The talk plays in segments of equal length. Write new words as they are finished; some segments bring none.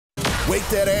Wake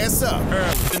that ass up.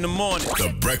 Early in the morning.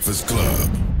 The Breakfast Club.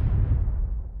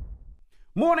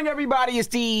 Morning, everybody. It's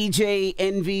DJ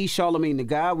NV, Charlamagne the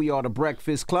guy. We are the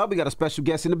Breakfast Club. We got a special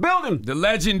guest in the building. The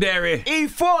legendary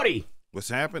E-40. What's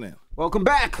happening? Welcome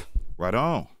back. Right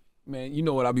on. Man, you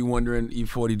know what I be wondering,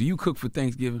 E-40, do you cook for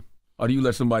Thanksgiving or do you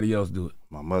let somebody else do it?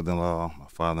 My mother-in-law, my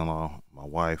father-in-law, my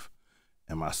wife,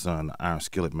 and my son, the Iron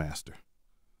Skillet Master.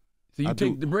 So you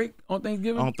take the break on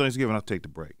Thanksgiving? On Thanksgiving, I take the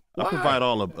break. Why? I provide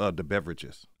all of the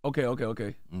beverages. Okay.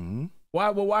 Mm-hmm.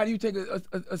 Why do you take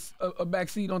a back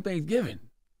seat on Thanksgiving?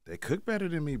 They cook better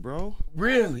than me, bro.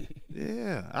 Really?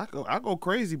 Yeah, I go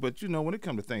crazy, but you know when it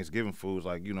comes to Thanksgiving foods,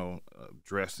 like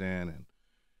dressing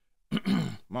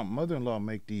and my mother-in-law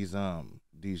make these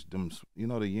you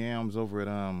know the yams over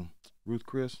at Ruth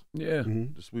Chris. Yeah.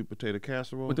 Mm-hmm. The sweet potato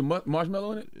casserole with the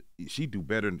marshmallow in it. She do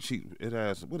better than it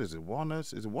has. What is it?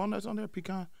 Walnuts? Is it walnuts on there?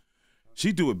 Pecan?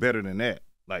 She do it better than that.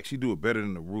 Like she do it better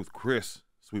than the Ruth Chris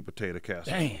sweet potato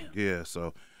casserole. Damn. Yeah.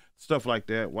 So stuff like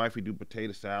that. Wifey do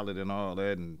potato salad and all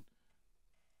that, and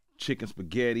chicken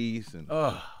spaghettis and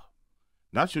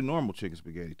not your normal chicken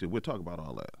spaghetti too. We'll talk about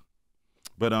all that.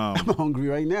 But I'm hungry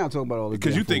right now talking about all this.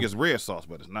 Because you food. think it's red sauce,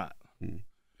 but it's not.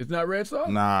 It's not red sauce?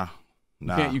 Nah.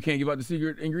 You can't give out the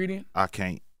secret ingredient? I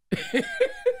can't.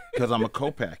 Because I'm a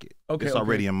co-pack it. Okay. It's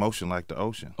already in motion like the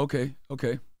ocean. Okay.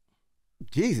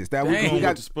 Jesus, that We we got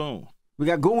with the spoon. We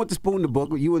got Going with the Spoon, the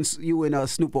book. You and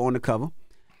Snoop are on the cover.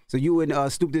 So you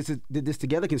and Snoop did this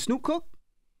together. Can Snoop cook?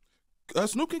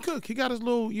 Snoop can cook. He got his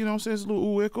little, you know what I'm saying, his little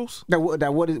ooh-ickles.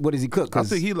 What does he cook? I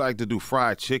think he like to do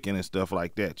fried chicken and stuff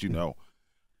like that, you know.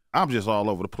 I'm just all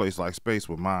over the place like space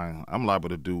with mine. I'm liable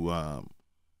to do,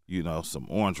 some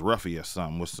orange roughy or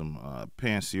something with some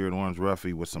pan-seared orange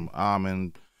roughy with some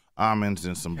almonds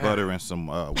and some butter and some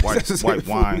white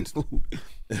wines.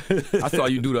 I saw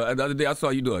you do the other day. I saw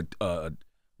you do a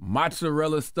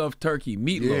mozzarella stuffed turkey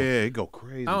meatloaf. Yeah, it go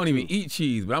crazy. I don't even eat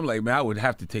cheese, but I'm like, man, I would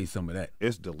have to taste some of that.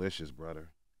 It's delicious, brother.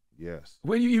 Yes.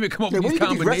 Where do you even come up with these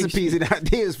combinations? Where do you get these recipes and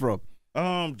ideas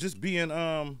from? Just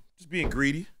being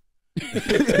greedy.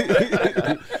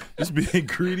 Just being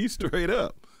greedy, straight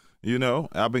up. You know,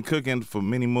 I've been cooking for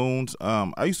many moons.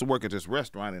 I used to work at this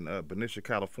restaurant in Benicia,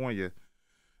 California,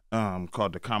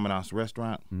 called the Commandant's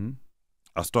Restaurant. Mm-hmm.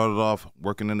 I started off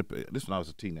working this when I was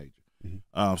a teenager.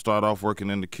 Mm-hmm. Started off working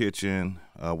in the kitchen,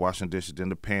 washing dishes in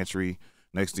the pantry.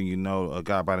 Next thing you know, a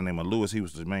guy by the name of Lewis, he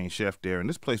was the main chef there. And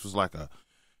this place was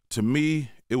to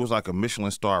me, it was like a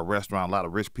Michelin star restaurant. A lot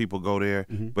of rich people go there,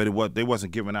 but they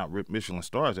wasn't giving out Michelin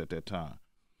stars at that time.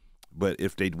 But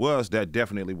if they was, that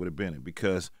definitely would have been it,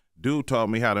 because dude taught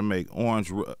me how to make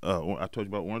orange. I told you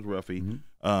about orange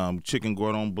roughy, chicken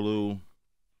cordon bleu,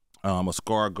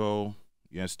 escargot.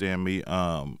 You understand me?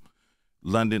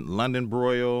 London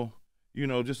broil. You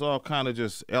know, just all kind of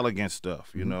just elegant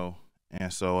stuff. You know,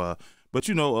 and so. But,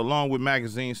 you know, along with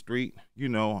Magazine Street, you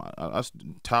know, I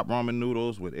top ramen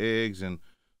noodles with eggs and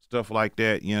stuff like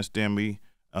that. You understand me?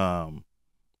 I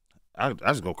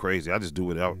just go crazy. I just do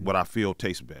what I feel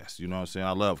tastes best. You know what I'm saying?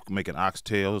 I love making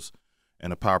oxtails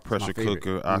and a power pressure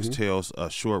cooker, oxtails,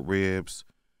 short ribs,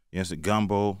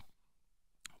 gumbo,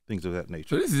 things of that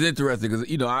nature. So this is interesting because,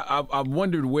 you know, I've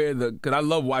wondered because I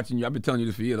love watching you. I've been telling you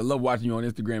this for years. I love watching you on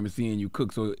Instagram and seeing you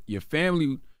cook. So your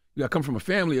family... You come from a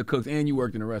family of cooks, and you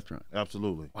worked in a restaurant.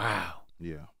 Absolutely. Wow.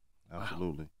 Yeah,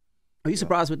 absolutely. Are you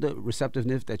surprised with the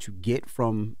receptiveness that you get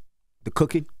from the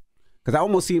cooking? Because I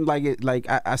almost seem like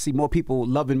I see more people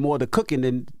loving more the cooking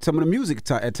than some of the music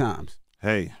at times.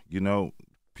 Hey, you know,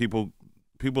 people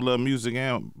love music,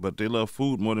 but they love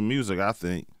food more than music, I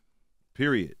think,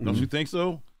 period. Don't you think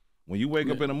so? When you wake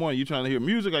up in the morning, you trying to hear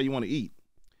music or you want to eat?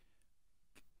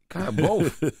 Kind of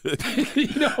both. You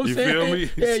know what I'm saying? Feel me?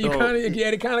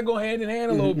 Yeah, they kind of go hand in hand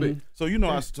a little bit. So, you know,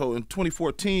 I told in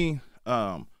 2014,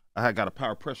 I had got a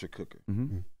power pressure cooker.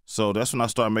 So that's when I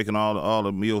started making all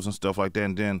the meals and stuff like that.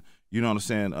 And then, you know what I'm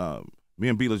saying, me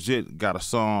and B Legit got a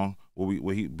song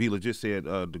where B Legit said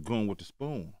the goon with the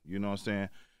spoon. You know what I'm saying?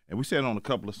 And we said it on a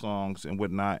couple of songs and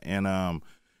whatnot. And I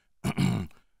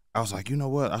was like, you know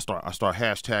what? I start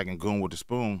hashtagging goon with the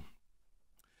spoon.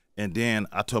 And then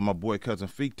I told my boy Cousin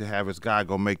Feek to have his guy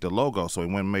go make the logo. So he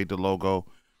went and made the logo.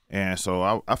 And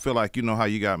so I feel like, you know how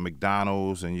you got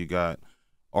McDonald's and you got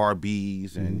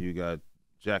Arby's and you got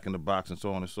Jack in the Box and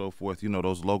so on and so forth. You know,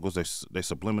 those logos, they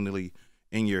subliminally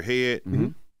in your head.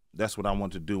 That's what I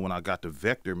wanted to do when I got the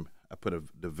vector. I put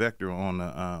the vector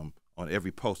on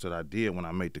every post that I did when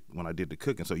I did the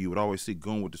cooking. So you would always see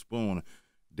Goon with the Spoon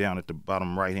down at the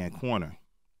bottom right-hand corner.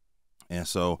 And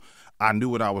so I knew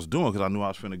what I was doing because I knew I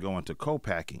was finna go into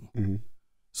co-packing.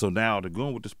 So now the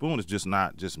Goon with the Spoon is just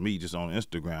not just me just on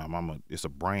Instagram. It's a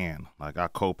brand. Like I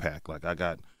co-pack. Like I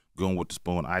got Goon with the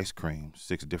Spoon ice cream,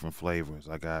 6 different flavors.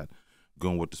 I got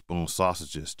Goon with the Spoon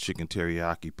sausages, chicken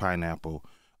teriyaki, pineapple,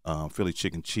 Philly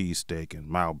chicken cheesesteak, and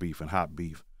mild beef and hot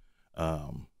beef.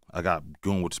 I got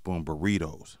Goon with the Spoon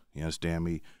burritos. You understand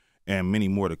me? And many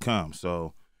more to come.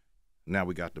 So now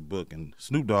we got the book, and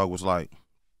Snoop Dogg was like,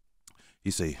 he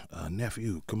say,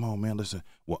 nephew, come on, man, listen.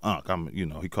 Well, Unc,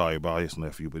 he called everybody his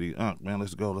nephew, but Unc, man,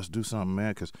 let's go, let's do something,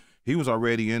 man, because he was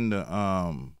already in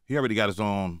the, he already got his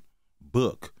own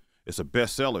book. It's a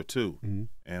bestseller too,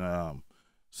 and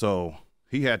so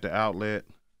he had the outlet,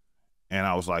 and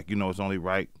I was like, it's only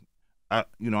right. I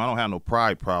don't have no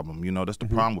pride problem. That's the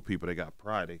problem with people. They got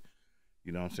pride. They,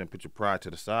 what I'm saying, put your pride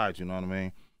to the side. You know what I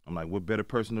mean? I'm like, what better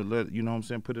person to let, what I'm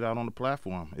saying, put it out on the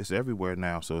platform. It's everywhere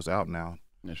now, so it's out now.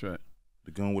 That's right. The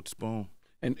Goon with the Spoon.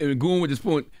 And Goon with the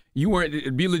Spoon, you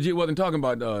weren't, Be Legit wasn't talking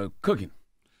about cooking.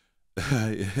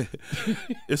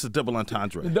 It's a double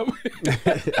entendre. But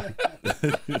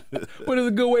it's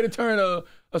a good way to turn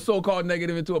a so-called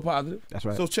negative into a positive. That's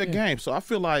right. So check game. So I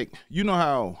feel like,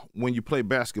 how when you play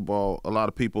basketball, a lot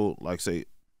of people say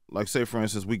for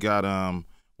instance, we got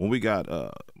when we got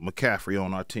McCaffrey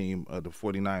on our team, the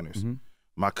 49ers.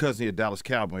 My cousin, a Dallas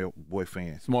Cowboy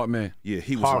fan. Smart man. Yeah,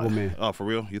 he was Horrible like, man. oh, for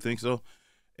real? You think so?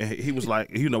 And he was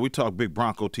like, we talk big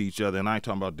Bronco to each other, and I ain't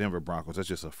talking about Denver Broncos. That's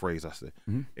just a phrase I said.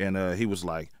 And he was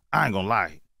like, I ain't gonna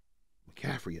lie,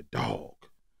 McCaffrey a dog,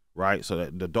 right? So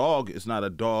that the dog is not a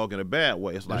dog in a bad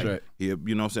way. It's like, right.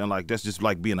 what I'm saying? Like, that's just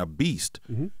like being a beast.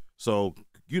 So,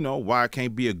 why I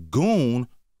can't be a goon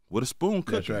with a spoon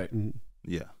cooking? That's right.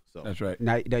 Yeah. So That's right.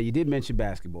 Now you did mention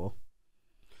basketball.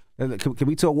 Can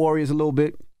we talk Warriors a little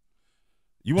bit?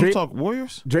 You want to talk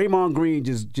Warriors? Draymond Green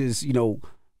just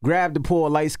grabbed the poor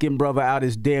light-skinned brother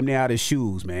damn near out his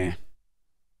shoes, man.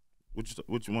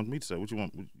 What you want me to say? You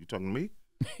talking to me?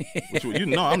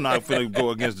 I'm not finna go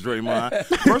against Draymond.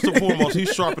 First and foremost,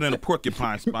 he's sharper than a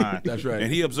porcupine spine. That's right.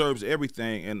 And he observes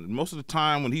everything. And most of the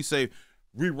time when he say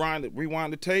rewind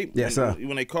the tape, yes, sir.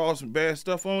 When they call some bad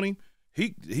stuff on him,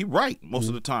 he right most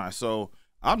of the time. So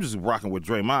I'm just rocking with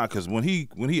Draymond because when he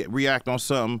react on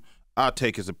something, I'll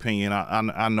take his opinion.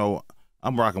 I know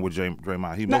I'm rocking with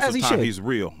Draymond. Most of the time he's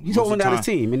real. He's holding down his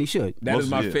team, and he should. That is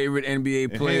my favorite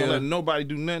NBA player. He ain't let nobody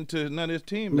do nothing to none of his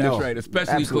team. That's right,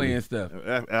 especially Clay and Steph.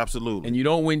 Absolutely. And you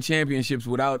don't win championships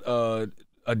without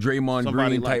a Draymond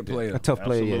Green type player. A tough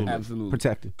player, Absolutely. Absolutely.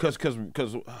 Protected.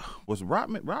 Because was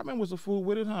Rodman was a fool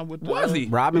with it, huh? Was he?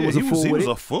 Rodman was a fool with it. He was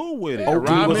a fool with it.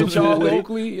 Rodman, Charles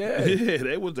Oakley, yeah. Yeah,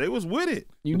 they was with it.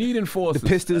 You need enforcers. The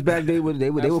Pistons back they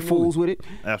were fools with it.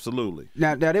 Absolutely.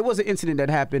 Now there was an incident that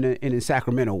happened in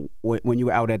Sacramento when you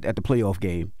were out at the playoff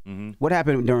game. What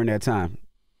happened during that time?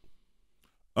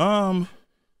 Man,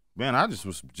 I just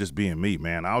was just being me,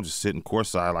 man. I was just sitting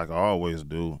courtside like I always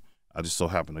do. I just so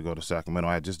happened to go to Sacramento.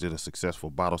 I just did a successful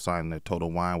bottle signing at Total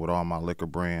Wine with all my liquor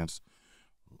brands.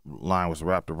 Line was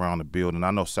wrapped around the building.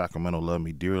 I know Sacramento loved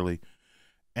me dearly.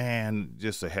 And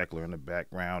just a heckler in the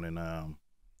background and,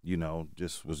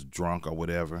 just was drunk or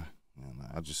whatever. And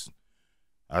I just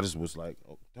was like,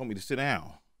 told me to sit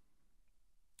down.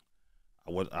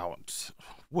 I'm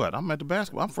at the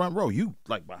basketball. I'm front row. You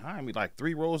like behind me, like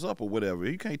 3 rows up or whatever.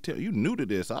 You can't tell. You new to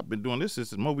this. I've been doing this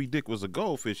since Moby Dick was a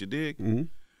goldfish, you dig?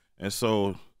 And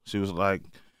so she was like,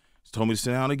 she told me to sit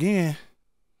down again.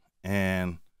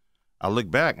 And I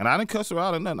looked back, and I didn't cuss her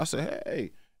out or nothing. I said,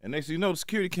 hey. And next thing you know, the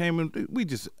security came in. We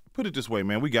just put it this way,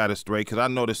 man. We got it straight because I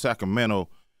know that Sacramento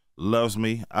loves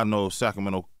me. I know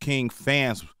Sacramento King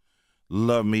fans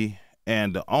love me.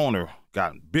 And the owner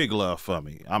got big love for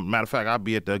me. Matter of fact, I'll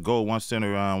be at the Gold One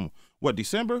Center,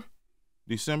 December?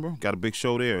 Got a big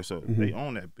show there. So they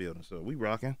own that building. So we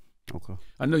rocking. Okay.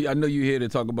 I know you're here to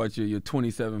talk about your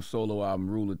 27th solo album,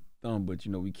 Rule of Thumb, but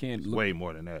we can't look. Way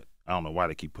more than that. I don't know why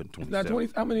they keep putting 27. It's not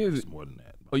 20. How many is it? It's more than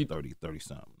that. About 30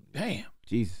 something. Damn.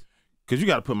 Jesus. Because you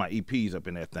got to put my EPs up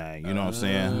in that thing. You know what I'm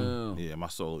saying? Yeah, my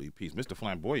solo EPs. Mr.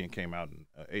 Flamboyant came out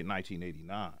in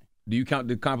 1989. Do you count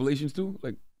the compilations too?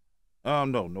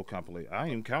 No compilation. I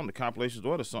ain't even counting the compilations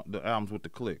or the albums with the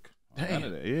click. Damn. None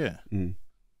of that. Yeah.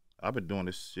 I've been doing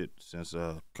this shit since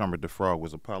Kermit the Frog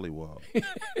was a pollywog.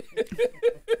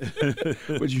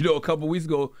 But a couple weeks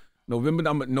ago, November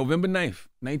 9th,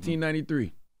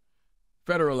 1993,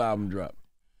 Federal album dropped.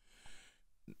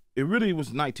 It really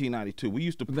was 1992. We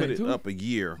used to put 92? it up a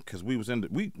year because we was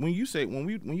when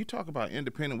you talk about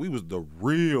independent, we was the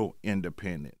real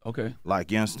independent. Okay.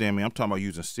 Like, you understand me? I'm talking about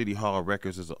using City Hall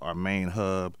Records as our main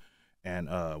hub and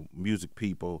Music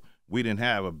People. We didn't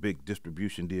have a big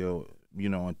distribution deal,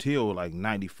 until like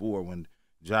 94 when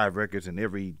Jive Records and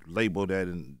every label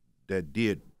that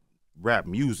did rap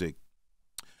music,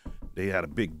 they had a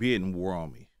big bidding war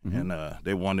on me. And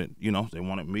they wanted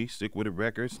me, Stick With It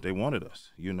Records. They wanted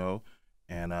us,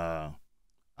 and I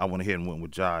went ahead and went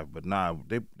with Jive. But nah,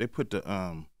 they put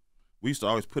the we used to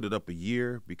always put it up a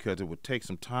year because it would take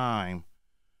some time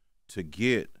to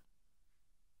get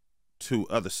to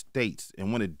other states.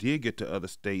 And when it did get to other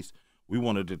states, we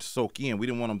wanted it to soak in. We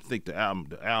didn't want them to think the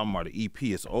album or the EP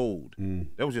is old.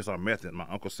 That was just our method. My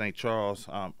Uncle St. Charles,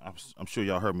 I'm sure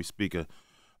y'all heard me speak of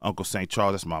Uncle St.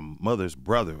 Charles. That's my mother's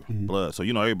brother, blood. So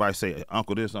everybody say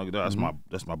Uncle this, Uncle that.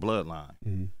 That's my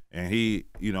bloodline. And he,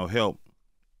 helped.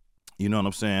 You know what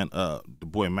I'm saying? The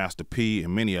boy Master P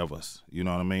and many of us. You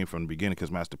know what I mean, from the beginning,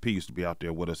 because Master P used to be out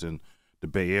there with us in the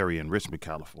Bay Area in Richmond,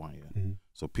 California.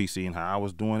 So PC and how I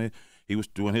was doing it, he was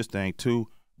doing his thing too,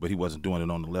 but he wasn't doing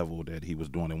it on the level that he was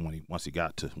doing it once he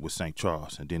got with St.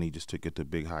 Charles, and then he just took it to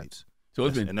big heights. So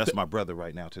that's my brother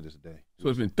right now to this day. So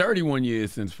it's been 31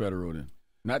 years since Federal then.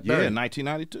 Not 30. Yeah,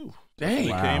 1992. Dang, he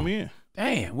came in.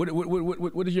 Damn,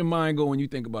 what does your mind go when you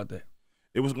think about that?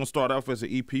 It was gonna start off as an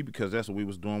EP because that's what we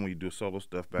was doing when you do solo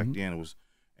stuff back then. It was,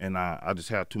 and I just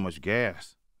had too much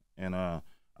gas, and I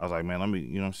was like, man, let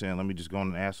me just go on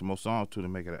and add some more songs to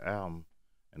make it an album,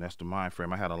 and that's the mind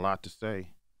frame. I had a lot to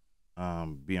say,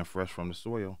 being fresh from the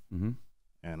soil,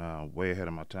 and way ahead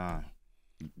of my time.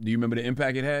 Do you remember the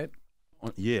impact it had?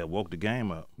 Yeah, woke the game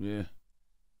up. Yeah,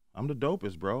 I'm the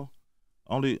dopest, bro.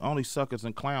 Only suckers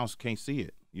and clowns can't see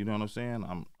it. You know what I'm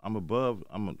saying? I'm above.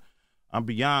 I'm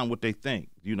beyond what they think.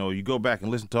 You go back and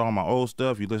listen to all my old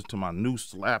stuff. You listen to my new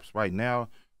slaps right now.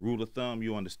 Rule of thumb,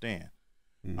 you understand.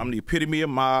 I'm the epitome of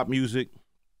mob music.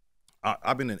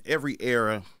 I've been in every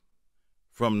era,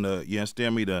 from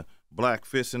the black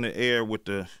fist in the air with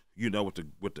the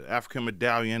with the African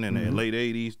medallion in the late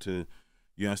 '80s to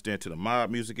to the mob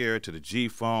music era, to the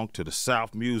G-Funk, to the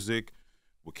South music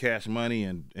with Cash Money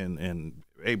and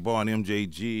A-Bar and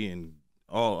MJG and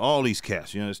all these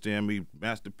cats, you understand me?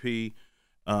 Master P,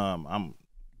 I'm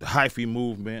the hyphy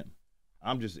movement.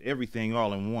 I'm just everything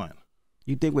all in one.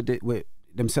 You think with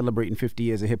them celebrating 50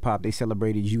 years of hip hop, they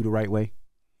celebrated you the right way?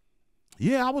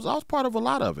 Yeah, I was part of a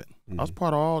lot of it. I was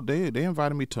part of all. They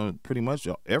invited me to pretty much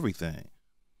everything.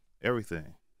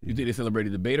 Everything. You think they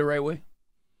celebrated the Beta right way?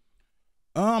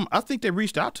 I think they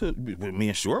reached out to me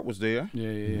and Short was there.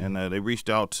 Yeah. And they reached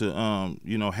out to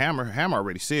Hammer. Hammer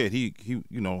already said he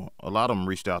a lot of them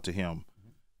reached out to him.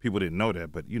 People didn't know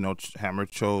that, but Hammer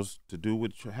chose to do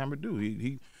what Hammer do.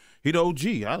 He the OG.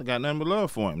 I got nothing but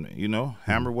love for him.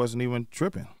 Hammer wasn't even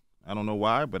tripping. I don't know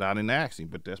why, but I didn't ask him.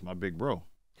 But that's my big bro.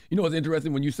 It's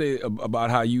interesting when you say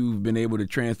about how you've been able to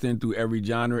transcend through every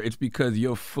genre. It's because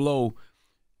your flow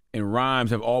and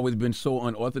rhymes have always been so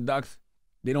unorthodox.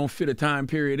 They don't fit a time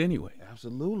period anyway.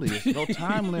 Absolutely. There's no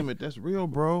time limit. That's real,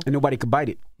 bro. And nobody could bite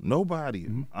it. Nobody.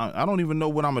 I don't even know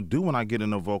what I'm going to do when I get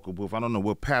in a vocal booth. I don't know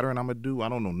what pattern I'm going to do. I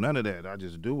don't know none of that. I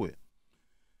just do it.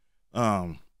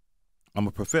 I'm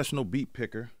a professional beat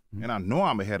picker, and I know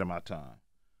I'm ahead of my time.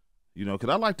 Because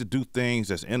I like to do things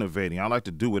that's innovating. I like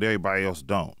to do what everybody else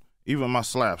don't. Even my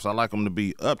slaps, I like them to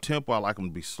be up-tempo. I like them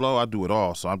to be slow. I do it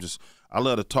all. So I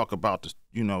love to talk about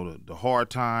the hard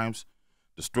times,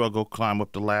 the struggle, climb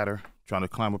up the ladder, trying to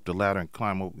climb up the ladder and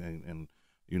climb up and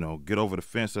get over the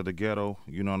fence of the ghetto.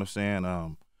 You know what I'm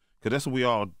saying? Because that's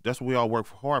what we all work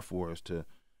hard for, is to,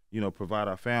 provide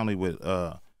our family with,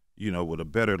 with a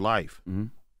better life.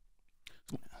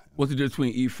 What's the difference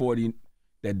between E-40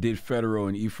 that did Federal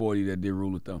and E-40 that did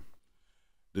Rule of Thumb?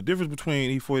 The difference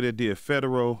between E-40 that did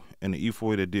Federal and the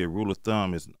E-40 that did Rule of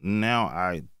Thumb is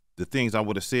now the things I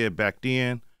would have said back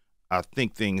then, I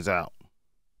think things out.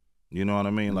 You know what I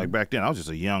mean? Like back then, I was just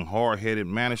a young, hard-headed,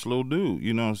 mannish little dude.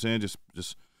 You know what I'm saying?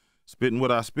 Just spitting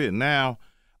what I spit. Now,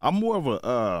 I'm more of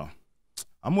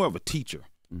a teacher.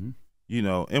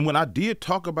 And when I did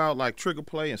talk about like trigger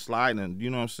play and sliding and you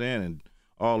know what I'm saying, and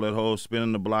all that whole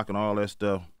spinning the block and all that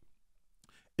stuff,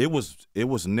 it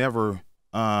was never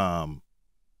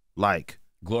like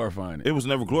glorifying it. It was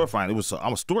never glorifying.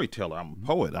 I'm a storyteller. I'm a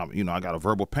poet. I got a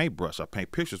verbal paintbrush. I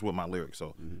paint pictures with my lyrics.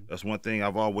 So that's one thing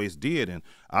I've always did. And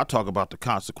I talk about the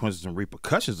consequences and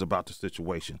repercussions about the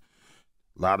situation.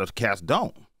 A lot of cats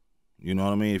don't. You know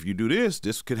what I mean? If you do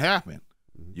this could happen.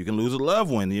 You can lose a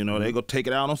loved one. They go take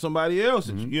it out on somebody else.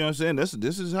 You know what I'm saying?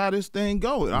 This is how this thing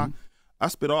goes. I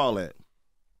spit all that.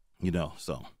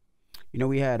 So.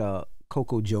 We had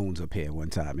Coco Jones up here one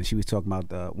time, and she was talking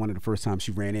about one of the first times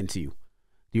she ran into you.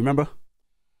 Do you remember?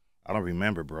 I don't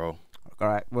remember, bro. All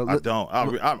right. Well, I don't.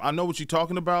 I know what you're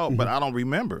talking about, but I don't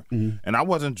remember. And I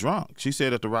wasn't drunk. She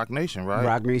said at the Rock Nation, right?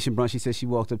 Rock Nation brunch. She said she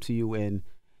walked up to you and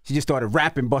She just started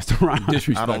rapping Busta Rhymes.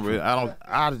 Disrespectful.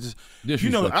 I just, you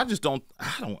know, I just don't,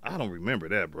 I don't remember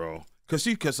that, bro. Cause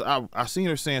I seen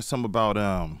her saying something about,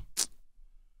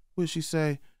 what did she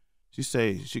say? She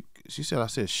said, I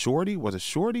said shorty. Was it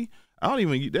shorty? I don't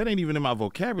even. That ain't even in my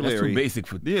vocabulary. That's too basic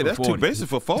for. Yeah, for that's 40. too basic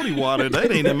for 40 water.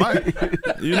 That ain't in my.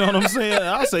 You know what I'm saying?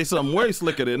 I'll say something way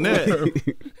slicker than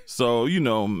that. So you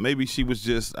know, maybe she was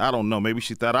just. I don't know. Maybe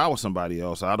she thought I was somebody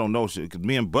else. I don't know. Cause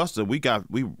me and Busta,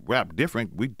 we rap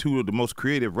different. We two of the most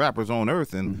creative rappers on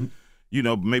earth, and you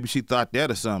know, maybe she thought that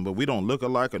or something. But we don't look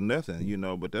alike or nothing. You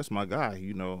know, but that's my guy.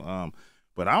 You know,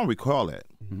 but I don't recall that.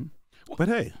 But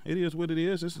hey, it is what it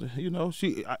is. It's, you know,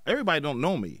 everybody don't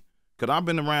know me. Because I've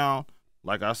been around,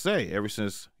 like I say, ever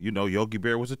since, you know, Yogi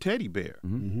Bear was a teddy bear,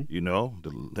 you know, the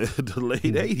late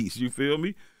 80s, you feel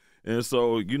me? And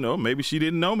so, you know, maybe she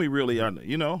didn't know me really.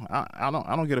 You know, I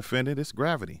don't get offended. It's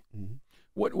gravity.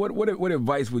 What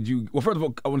advice would you, well, first of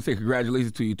all, I want to say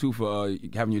congratulations to you, too, for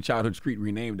having your childhood street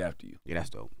renamed after you. Yeah, that's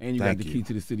dope. And you got the key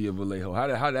to the city of Vallejo. How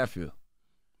did that feel?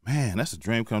 Man, that's a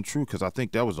dream come true because I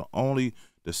think that was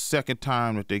the second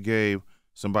time that they gave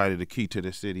somebody the key to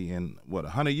the city in, what,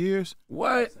 100 years?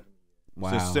 What?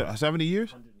 Wow. Since 70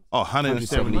 years? Oh,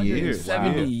 170 years.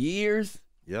 70 Wow. years?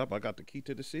 Yep, I got the key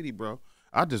to the city, bro.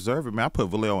 I deserve it, man. I put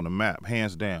Vallejo on the map,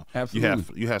 hands down.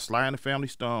 Absolutely. You had Sly and the Family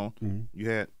Stone. You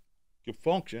had your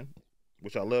Function,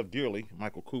 which I love dearly,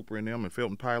 Michael Cooper and them and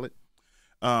Felton Pilot.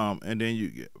 And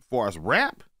then as far as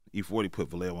rap, E-40 put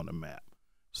Vallejo on the map.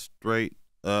 Straight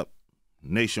up,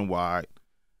 nationwide.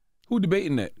 Who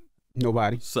debating that?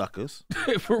 Nobody. Suckers.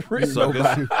 For real?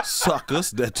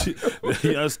 Suckers.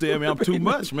 You understand me? I'm too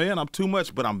much, man. I'm too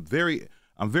much, but I'm very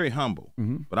humble.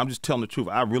 But I'm just telling the truth.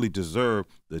 I really deserve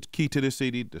the key to the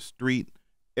city, the street,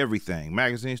 everything.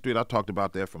 Magazine Street, I talked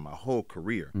about that for my whole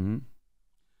career.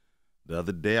 The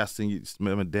other day, I seen you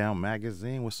smelling down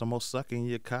magazine with some more sucker in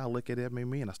your car looking at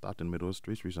me, and I stopped in the middle of the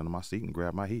street, reached under my seat and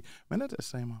grabbed my heat. Man, that's the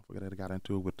same motherfucker that I got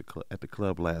into it with at the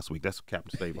club last week. That's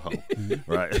Captain Stable-Ho,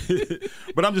 right?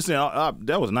 But I'm just saying,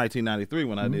 that was 1993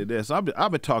 when I did this. So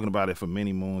I've been talking about it for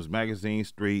many moons. Magazine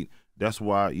Street, that's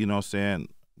why, learned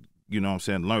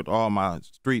all my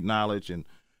street knowledge and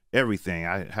everything.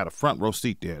 I had a front row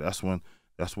seat there. That's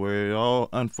where it all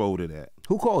unfolded at.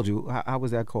 Who called you? How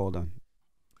was that call done?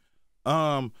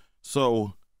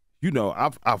 So, you know,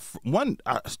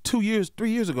 3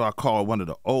 years ago, I called one of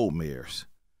the old mayors,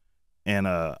 and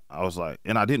I was like,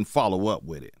 and I didn't follow up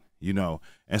with it, you know,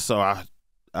 and so I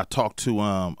talked to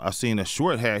I seen a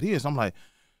short hat his. I'm like,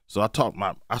 so I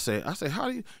say how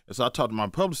do you? And so I talked to my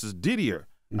publicist Didier.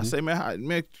 I say,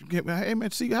 hey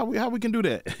man, see how we can do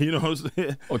that. You know what I'm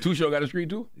saying? Oh, Too Short got a street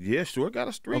too? Yeah, Short got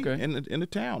a street in the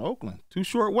town, Oakland. Too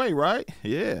Short way, right?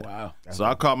 Yeah. Wow. So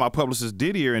I called my publicist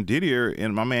Didier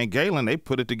and my man Galen. They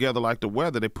put it together like the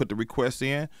weather. They put the request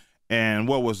in, and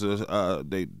what was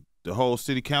the whole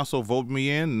city council voted me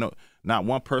in. No, not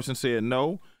one person said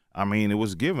no. I mean, it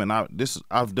was given.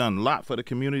 I've done a lot for the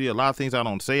community. A lot of things I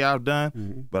don't say I've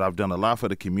done, but I've done a lot for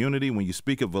the community. When you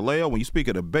speak of Vallejo, when you speak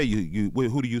of the Bay,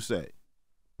 who do you say?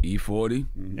 E-40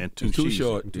 and Too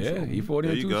Short. Yeah,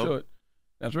 E-40 and Too go. Short.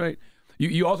 That's right.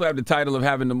 You also have the title of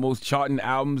having the most charting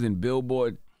albums in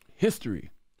Billboard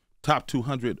history. Top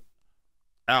 200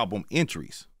 album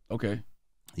entries. Okay.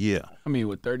 Yeah. I mean,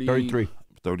 what, 33.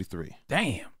 33.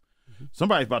 Damn.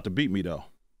 Somebody's about to beat me though.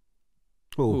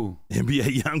 Who?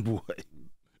 NBA YoungBoy.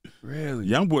 Really?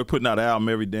 YoungBoy putting out an album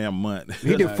every damn month.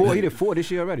 He did four. He did 4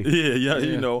 this year already. Yeah.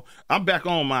 You know, I'm back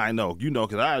on mine though. You know,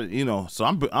 so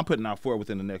I'm putting out 4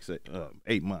 within the next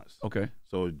 8 months. Okay.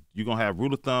 So you're gonna have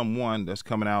Rule of Thumb 1 that's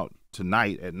coming out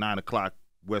tonight at 9:00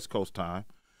 West Coast time.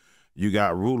 You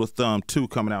got Rule of Thumb 2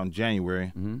 coming out in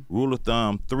January. Rule of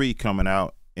Thumb 3 coming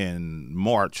out in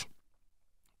March.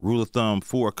 Rule of Thumb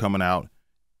 4 coming out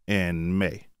in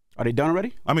May. Are they done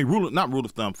already? I mean, not Rule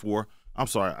of Thumb 4. I'm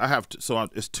sorry. I have to. So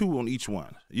it's 2 on each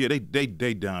one. Yeah, they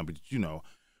done. But you know,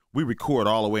 we record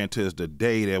all the way until it's the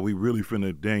day that we really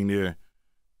finna dang near.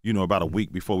 You know, about a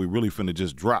week before we really finna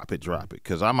just drop it.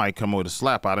 Because I might come with a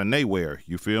slap out of nowhere.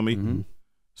 You feel me?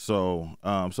 So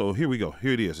here we go.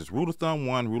 Here it is. It's Rule of Thumb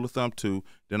 1, Rule of Thumb 2.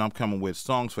 Then I'm coming with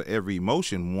Songs for Every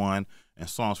Emotion 1 and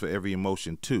Songs for Every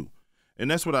Emotion 2.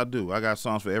 And that's what I do. I got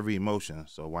songs for every emotion.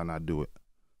 So why not do it?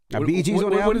 Now, BG's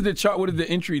on the what does the chart? What does the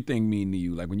entry thing mean to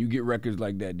you? Like when you get records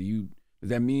like that, does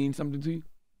that mean something to you?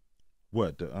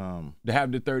 What to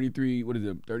have the 33? What is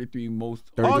it? 33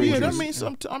 most. 33 oh yeah, entries. that means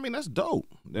something. I mean, that's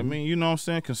dope. I mean, you know what I'm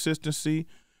saying? Consistency,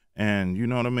 and you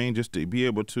know what I mean. Just to be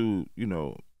able to, you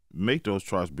know, make those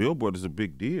charts. Billboard is a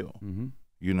big deal.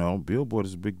 You know, Billboard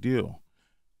is a big deal.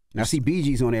 Now, I see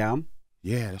BG's on the album.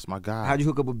 Yeah, that's my guy. How'd you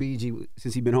hook up with BG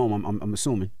since he been home? I'm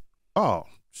assuming. Oh,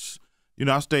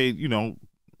 I stayed,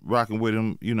 rocking with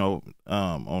him,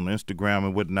 on Instagram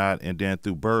and whatnot, and then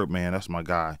through Birdman, that's my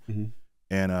guy.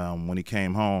 And when he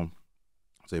came home,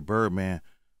 I say, Birdman,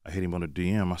 I hit him on the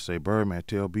DM. I say, Birdman,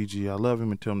 tell BG I love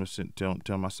him and tell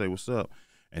him I say what's up.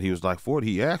 And he was like, 40,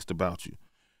 he asked about you.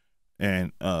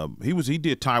 And he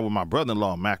did time with my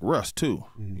brother-in-law, Mack Russ, too.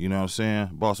 You know what I'm saying?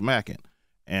 Boss Mackin.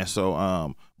 And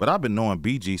so, but I've been knowing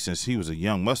BG since he was a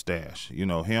young mustache.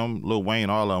 Him, Lil Wayne,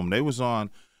 all of them. They was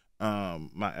on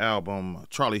my album,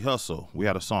 Charlie Hustle. We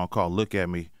had a song called Look At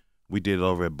Me. We did it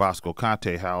over at Bosco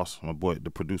Conte house, my boy,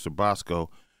 the producer Bosco.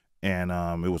 And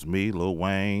it was me, Lil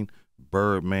Wayne,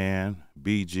 Birdman,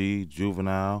 BG,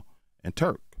 Juvenile, and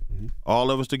Turk.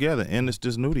 All of us together in this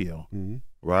studio,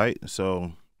 right?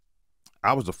 So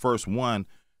I was the first one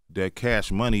that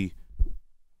Cash Money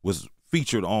was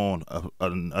featured on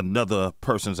another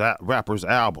rapper's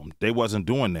album. They wasn't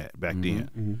doing that back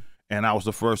then. And I was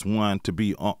the first one to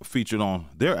be featured on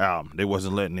their album. They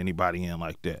wasn't letting anybody in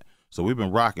like that. So we've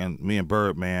been rocking, me and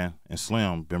Birdman and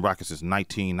Slim, been rocking since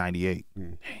 1998.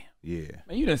 Damn. Yeah.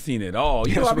 Man, you done seen it all.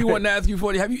 You know I be wanting to ask you,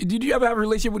 40, did you ever have a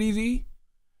relationship with Eazy?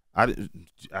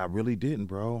 I really didn't,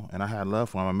 bro. And I had love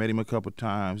for him. I met him a couple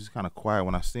times. He's kind of quiet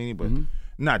when I seen him, but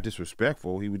not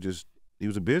disrespectful. He was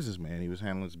a businessman. He was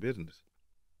handling his business.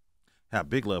 Had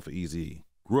big love for Eazy.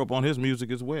 Grew up on his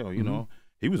music as well, you know.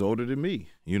 He was older than me.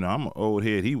 I'm an old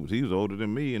head. He was older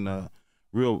than me in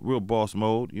real boss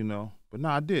mode, But no,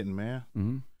 I didn't,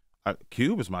 man.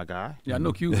 Cube is my guy. Yeah, I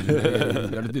know Cube. I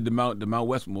just did the Mount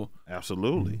Westmore.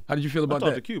 Absolutely. How did you feel about I talk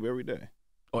that? to Cube every day.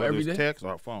 Oh, whether every it's day? Text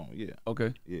or phone, yeah.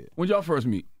 Okay. Yeah. When did y'all first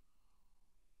meet?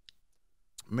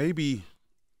 Maybe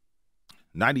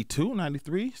 92,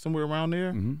 93, somewhere around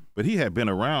there. But he had been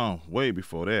around way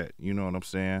before that, you know what I'm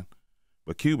saying?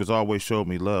 But Cube has always showed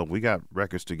me love. We got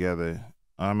records together.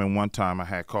 And one time I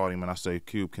had called him and I said,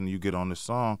 Cube, can you get on this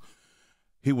song?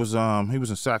 He was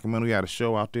in Sacramento. He had a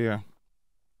show out there.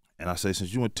 And I said,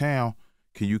 since you in town,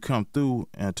 can you come through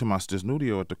to my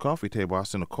studio at the coffee table? I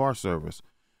send a car service.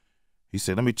 He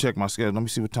said, let me check my schedule. Let me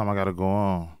see what time I got to go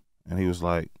on. And he was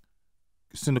like,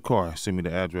 send the car. Send me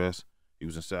the address. He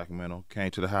was in Sacramento.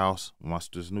 Came to the house where my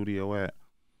studio at.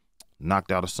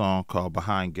 Knocked out a song called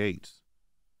Behind Gates.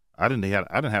 I didn't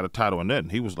have a title or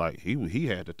nothing. He was like, he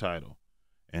had the title.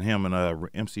 And him and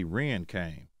MC Ren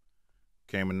came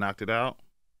and knocked it out.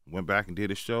 Went back and did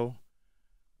his show.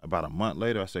 About a month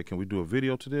later, I said, can we do a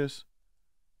video to this?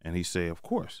 And he said, of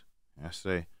course. And I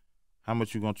say, how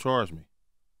much you gonna charge me?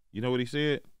 You know what he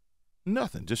said?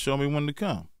 Nothing. Just show me when to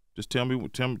come. Just tell me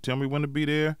when to be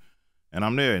there, and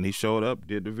I'm there. And he showed up,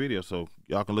 did the video. So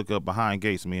y'all can look up Behind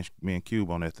Gates, me and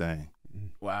Cube on that thing.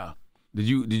 Wow. Did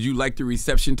you like the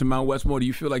reception to Mount Westmore? Do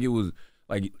you feel like it was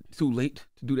like too late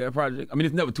to do that project? I mean,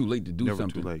 it's never too late to do something.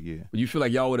 Never too late, yeah. But you feel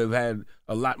like y'all would have had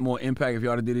a lot more impact if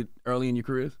y'all did it early in your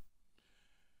careers?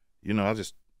 We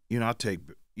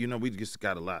just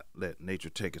got to let nature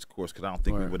take its course, because I don't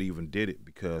think we would even did it,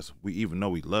 because we even know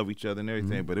we love each other and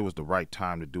everything, but it was the right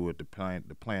time to do it.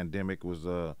 The pandemic was,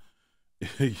 in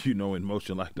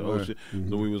motion like the ocean.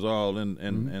 So we was all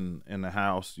in the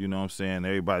house, you know what I'm saying?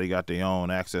 Everybody got their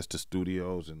own access to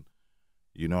studios, and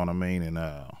you know what I mean? And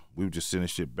we were just sending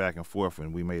shit back and forth,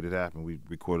 and we made it happen. We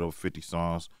recorded over 50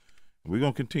 songs. We're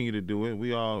going to continue to do it.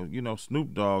 We all,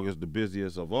 Snoop Dogg is the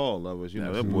busiest of all of us.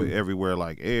 That boy everywhere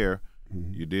like air.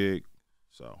 You dig?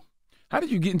 So, how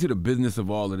did you get into the business of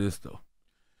all of this, though?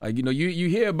 Like, you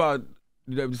hear about,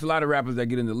 there's a lot of rappers that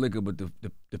get into liquor, but the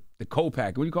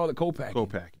co-packing, what do you call it, co-packing?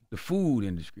 Co-packing. The food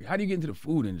industry. How do you get into the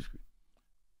food industry?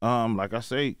 Like I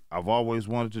say, I've always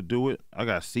wanted to do it. I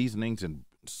got seasonings and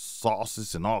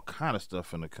sauces and all kind of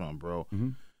stuff in the come, bro.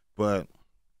 But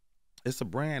it's a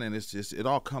brand, and it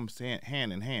all comes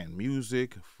hand in hand.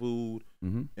 Music, food,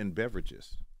 and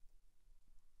beverages.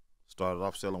 Started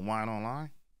off selling wine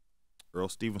online, Earl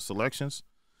Stevens Selections,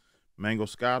 Mango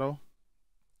Scotto,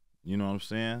 you know what I'm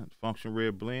saying, Function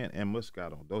Red Blend, and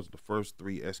Moscato. Those are the first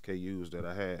 3 SKUs that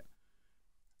I had.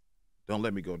 Don't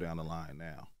let me go down the line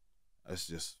now. It's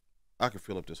just, I could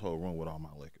fill up this whole room with all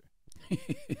my liquor.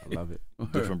 I love it.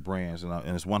 Different brands, and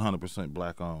it's 100%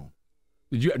 black owned.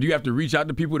 Do you have to reach out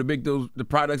to people to make the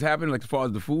products happen, like as far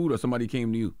as the food, or somebody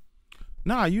came to you?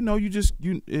 Nah,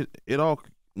 it all.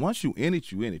 Once you in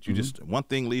it, you in it. You just, one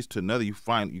thing leads to another. You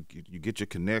find you get your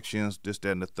connections, this,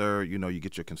 that, and the third. You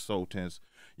get your consultants.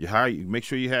 You make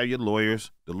sure you have your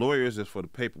lawyers. The lawyers is for the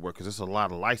paperwork, because there's a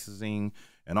lot of licensing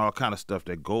and all kind of stuff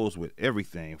that goes with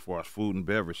everything as far as food and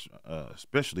beverage,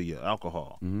 especially your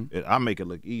alcohol. I make it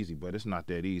look easy, but it's not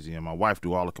that easy. And my wife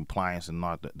do all the compliance and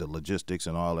all the logistics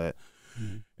and all that.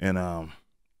 And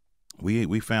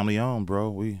We family owned, bro.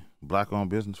 We black owned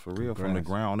business for real from the Congrats.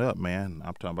 ground up, man.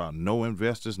 I'm talking about no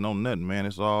investors, no nothing, man.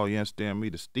 It's all, you understand me,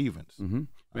 the Stevens.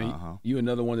 Man, you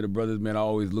another one of the brothers, man, I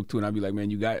always look to, and I'd be like, man,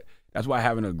 that's why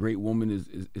having a great woman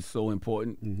is so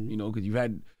important, you know, because you've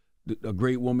had a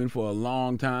great woman for a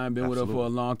long time, been with her for a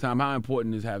long time. How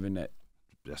important is having that?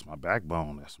 That's my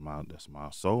backbone. That's my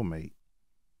soulmate.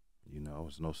 You know,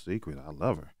 it's no secret. I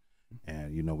love her.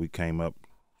 And, you know, we came up,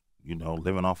 you know,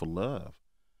 living off of love.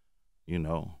 You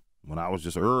know, when I was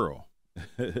just Earl,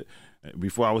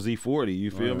 before I was E-40,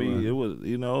 you feel me? Right. It was,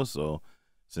 you know, so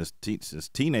since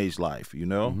teenage life, you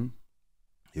know,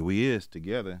 here we is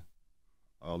together.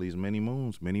 All these many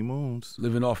moons.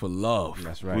 Living off of love.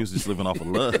 That's right. We was just living off of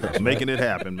love, making it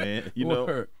happen, man. You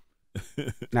know.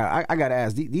 Now, I got to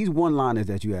ask, these one-liners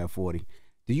that you have, 40,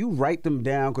 do you write them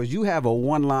down? Because you have a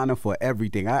one-liner for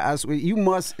everything. I swear, you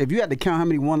must, if you had to count how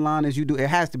many one-liners you do, it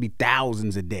has to be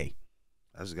thousands a day.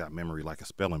 I just got memory like a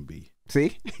spelling bee.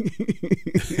 See?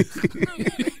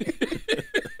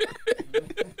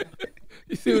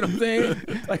 You see what I'm saying?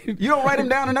 Like, you don't write them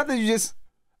down or nothing, you just...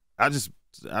 I just,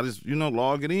 you know,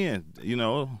 log it in, you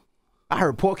know. I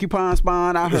heard porcupine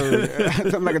spawn. I heard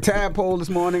something like a tadpole this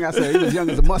morning. I said he was young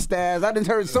as a mustache. I just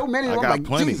heard so many of them. I got like,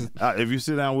 plenty. Jesus. If you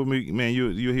sit down with me, man,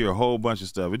 you hear a whole bunch of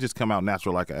stuff. It just come out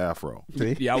natural like an afro.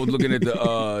 See? Yeah, I was looking at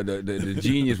the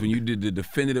genius when you did the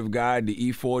definitive guide, the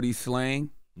E-40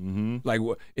 slang. Like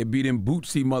it be them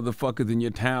Bootsy motherfuckers in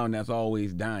your town that's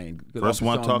always dying. First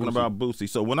one talking about Bootsy.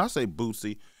 So when I say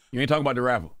Bootsy, you ain't talking about the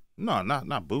rapper. No,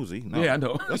 not Bootsy. No, yeah, I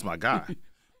know. That's my guy.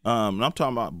 I'm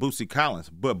talking about Bootsy Collins.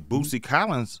 But Bootsy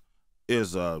Collins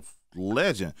is a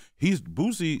legend. He's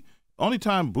Bootsy. Only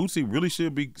time Bootsy really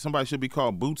somebody should be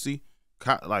called Bootsy.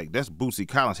 Like that's Bootsy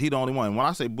Collins. He the only one. And when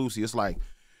I say Bootsy, it's like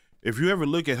if you ever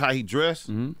look at how he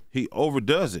dressed, he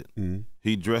overdoes it.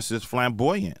 He dresses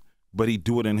flamboyant, but he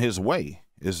do it in his way.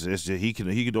 It's just, he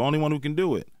the only one who can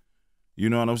do it. You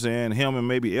know what I'm saying? Him and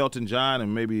maybe Elton John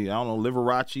and maybe, I don't know,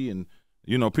 Liberace and,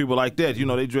 you know, people like that. You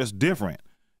know, they dress different.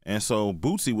 And so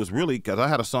Bootsy was really, because I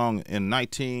had a song in look,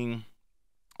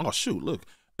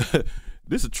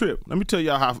 this is a trip. Let me tell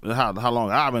y'all how long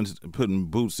I've been putting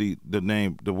Bootsy,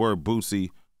 the word Bootsy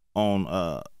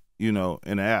on, you know,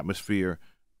 in the atmosphere.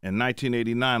 In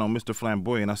 1989 on Mr.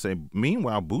 Flamboyant, I say,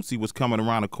 meanwhile, Bootsy was coming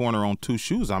around the corner on two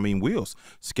wheels,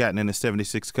 scatting in the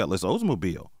 76 Cutlass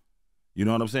Oldsmobile. You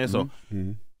know what I'm saying? So,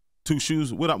 two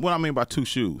shoes, what I mean by two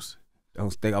shoes? I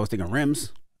was thinking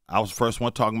rims. I was the first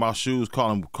one talking about shoes,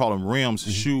 calling rims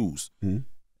shoes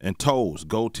and toes,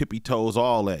 gold tippy toes,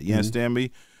 all that. You understand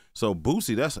me? So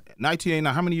Bootsy, that's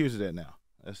 1989. How many years is that now?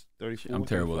 That's 34. I'm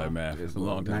terrible at math. It's a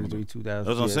long time. 93, 2000.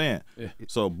 That's what I'm saying. Yeah.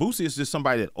 So Bootsy is just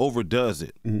somebody that overdoes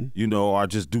it, you know, or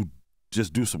just do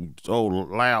some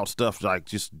loud stuff like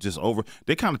just over.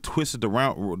 They kind of twisted the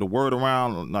word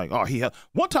around like, oh,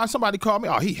 one time somebody called me,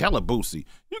 oh, he hella Bootsy.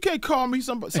 You can't call me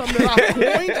something that I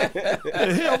coined. What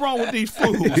the hell wrong with these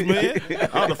fools, man?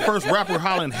 I was the first rapper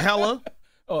hollering hella.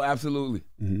 Oh, absolutely.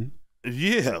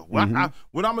 Yeah. Well,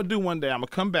 what I'm gonna do one day, I'm gonna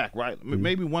come back, right?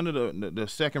 Maybe one of the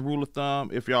second rule of thumb,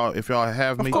 if y'all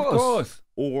have me, of course,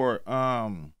 or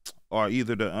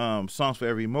either the songs for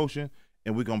every emotion,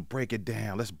 and we're gonna break it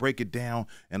down. Let's break it down,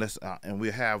 and and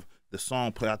we'll have the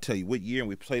song play. I'll tell you what year, and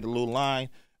we play the little line.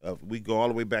 We go all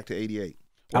the way back to '88.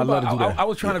 I'd love to do that. I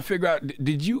was trying to figure out,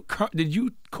 did you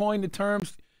coin the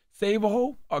terms Save a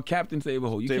Hoe or Captain Save a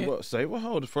Hoe? Save a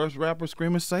Hoe. The first rapper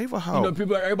screaming Save a Hoe. You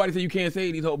know, everybody say you can't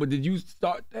say these hoes, but did you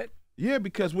start that? Yeah,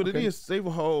 because what it is, Save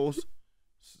a Hoes.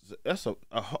 That's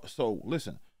so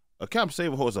listen. A Captain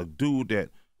Save a Hoe is a dude that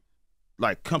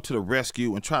like come to the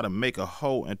rescue and try to make a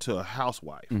hoe into a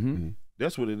housewife.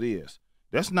 That's what it is.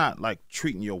 That's not like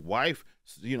treating your wife,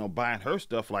 you know, buying her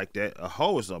stuff like that. A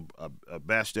hoe is a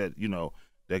batch that, you know,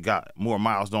 that got more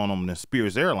miles on them than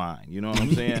Spirit's airline. You know what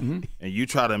I'm saying? And you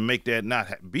try to make that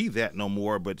not be that no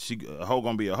more, but a hoe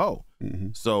gonna be a hoe.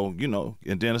 So, you know,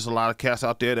 and then there's a lot of cats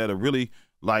out there that'll really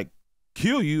like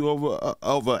kill you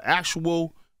over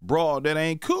actual broad that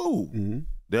ain't cool.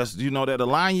 That's, you know, that'll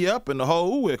line you up in the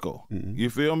whole wickle. You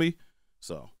feel me?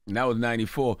 So. And that was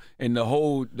 94. And the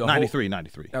whole. 93. That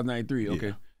was 93, okay.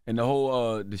 Yeah. And the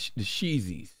whole, the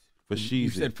Sheezys. For Sheezy. You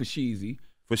said for Sheezy.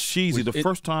 For Sheezy,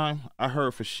 first time I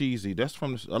heard for Sheezy, that's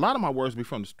from a lot of my words be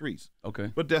from the streets.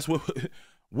 Okay. But that's what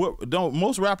don't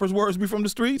most rappers' words be from the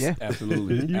streets? Yeah.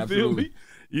 Absolutely. You feel me?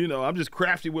 You know, I'm just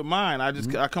crafty with mine. I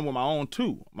come with my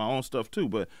own stuff too.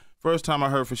 But first time I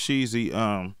heard for Sheezy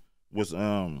was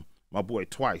my boy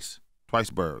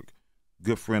Twiceberg.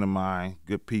 Good friend of mine,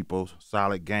 good people,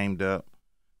 solid, gamed up.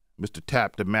 Mr.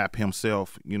 Tap the Map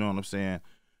himself, you know what I'm saying?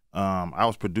 I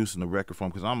was producing the record for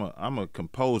him because I'm a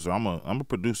composer. I'm a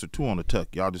producer too on the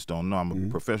tuck. Y'all just don't know. I'm a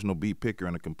professional beat picker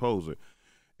and a composer.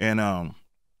 And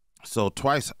so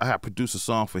twice I had produced a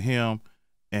song for him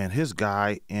and his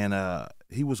guy, and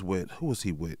he was with, who was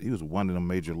he with? He was with one of the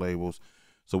major labels.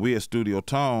 So we had Studio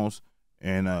Tones,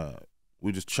 and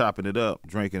we just chopping it up,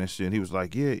 drinking and shit. And he was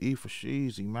like, yeah, E for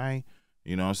Sheezy, man.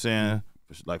 You know what I'm saying?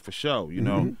 Like for show, you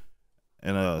know?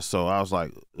 And so I was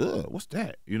like, ugh, what's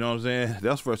that? You know what I'm saying?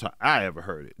 That's the first time I ever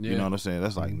heard it. You know what I'm saying?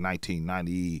 That's like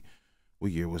 1990,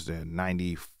 what year was that?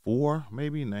 94,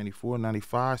 maybe? 94,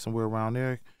 95, somewhere around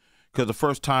there. Because the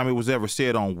first time it was ever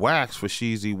said on wax for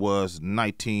Sheezy was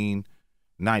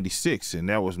 1996, and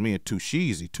that was me and Too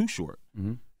Sheezy, Too Short.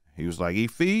 He was like,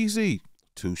 E-Feezy,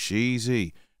 Too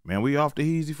Sheezy. Man, we off the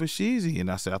Heezy for Sheezy. And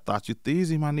I said, I thought you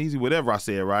Theezy, my Neezy, whatever I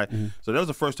said, right? So that was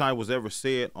the first time it was ever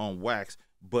said on wax,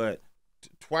 but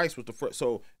twice was the first.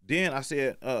 So then I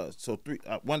said,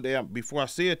 one day before I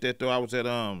said that though, I was at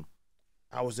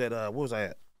what was I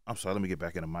at? I'm sorry, let me get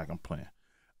back in the mic. I'm playing.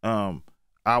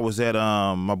 I was at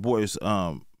my boy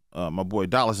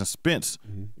Dollars and Spence.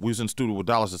 We was in the studio with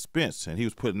Dollars and Spence, and he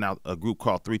was putting out a group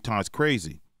called 3 Times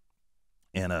Crazy.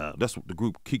 And that's what the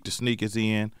group Keek the Sneak is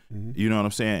in. You know what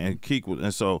I'm saying? And Keek was,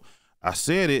 and so I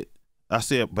said for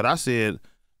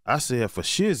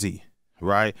Shizzy,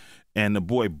 right? And the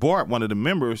boy Bart, one of the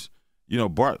members, you know,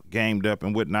 Bart gamed up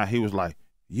and whatnot. He was like,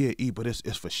 yeah, E, but it's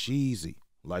for Sheezy,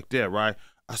 like that, right?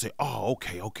 I said, oh,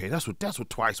 okay. That's what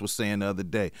Twice was saying the other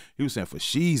day. He was saying for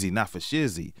Sheezy, not for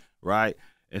Shizzy, right?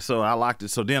 And so I liked it.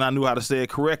 So then I knew how to say it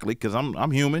correctly because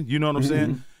I'm human, you know what I'm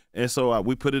saying? And so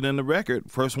we put it in the record,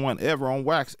 first one ever on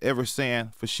wax, ever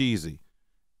saying for Sheezy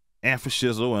and for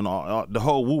Shizzle and all the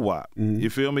whole woo-wop. You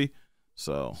feel me?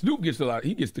 So Snoop gets a lot.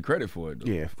 He gets the credit for it,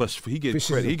 though. Yeah, he gets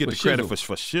credit. He gets the credit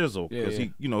for Shizzle because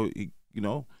he,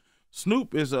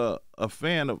 Snoop is a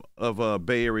fan of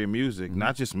Bay Area music,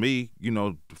 not just me. You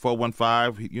know, the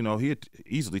 415. You know, he'd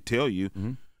easily tell you.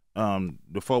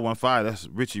 The 415. That's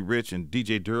Richie Rich and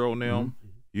DJ Duro now.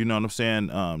 You know what I'm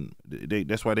saying?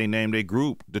 That's why they named their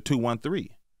group the 213.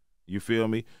 You feel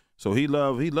me? So he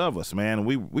love us, man.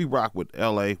 We rock with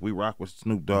L.A. We rock with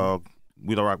Snoop Dogg.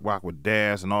 We rock with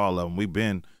Daz and all of them. We've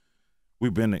been.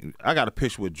 I got a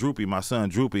picture with Droopy, my son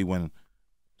Droopy, when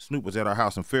Snoop was at our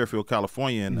house in Fairfield,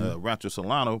 California, in Rancho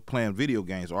Solano, playing video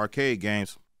games, arcade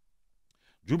games.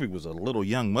 Droopy was a little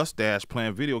young mustache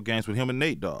playing video games with him and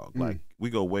Nate Dogg. Like, we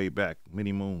go way back,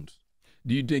 many moons.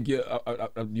 Do you think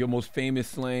your most famous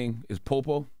slang is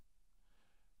Popo?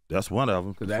 That's one of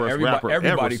them. Because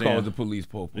everybody calls the police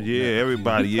Popo. Yeah,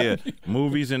 everybody, yeah.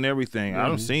 Movies and everything. I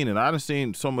done seen it. I done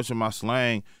seen so much of my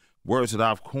slang, words that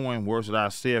I've coined, words that I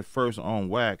said first on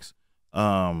wax.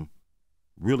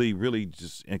 Really, really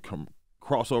just in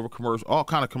crossover commercials, all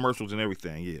kind of commercials and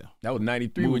everything, yeah. That was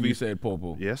 93 when you said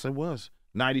Popo. Yes, it was.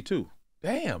 92.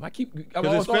 Damn, I've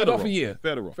always thought it off a year.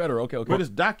 Federal, okay. But it's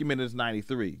documented as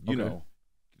 93, you know.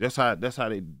 That's how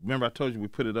they, remember I told you we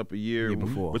put it up a year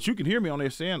before. But you can hear me on there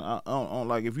saying, on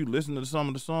like if you listen to some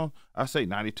of the songs, I say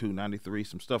 92, 93,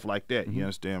 some stuff like that. You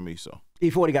understand me? So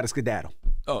E-40 got a skedaddle.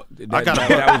 Oh, that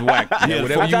was whack. Yeah,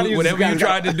 whatever you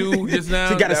tried to do just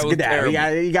now, he got a skedaddle.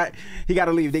 He got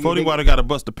to leave. 40 water got to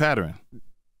bust the pattern.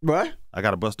 What? I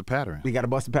got to bust the pattern. We got to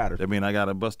bust the pattern. I mean, I got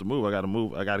to bust the move. I got to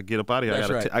move. I got to get up out of here.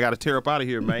 That's I got to tear up out of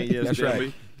here, man. You understand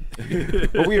me?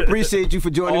 Well, we appreciate you for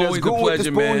joining Always us. Go with the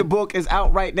Spoon. man. The book is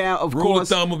out right now. Of Rule course,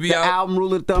 of Thumb will be the out. album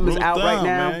Rule of Thumb is out right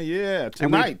now. Man. Yeah,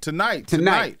 tonight.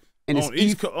 And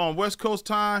on on West Coast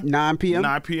time, 9 p.m.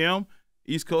 9 p.m.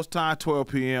 East Coast time, 12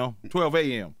 p.m. 12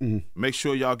 a.m. Make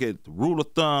sure y'all get Rule of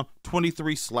Thumb,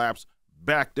 23 slaps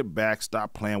back to back.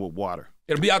 Stop playing with water.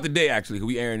 It'll be out today, actually.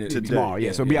 We airing it tomorrow.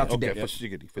 Yeah, so it'll be out today.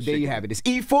 Okay, there you have it. It's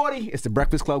E-40. It's the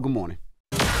Breakfast Club. Good morning.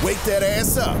 Wake that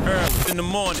ass up. Early in the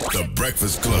morning. The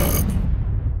Breakfast Club.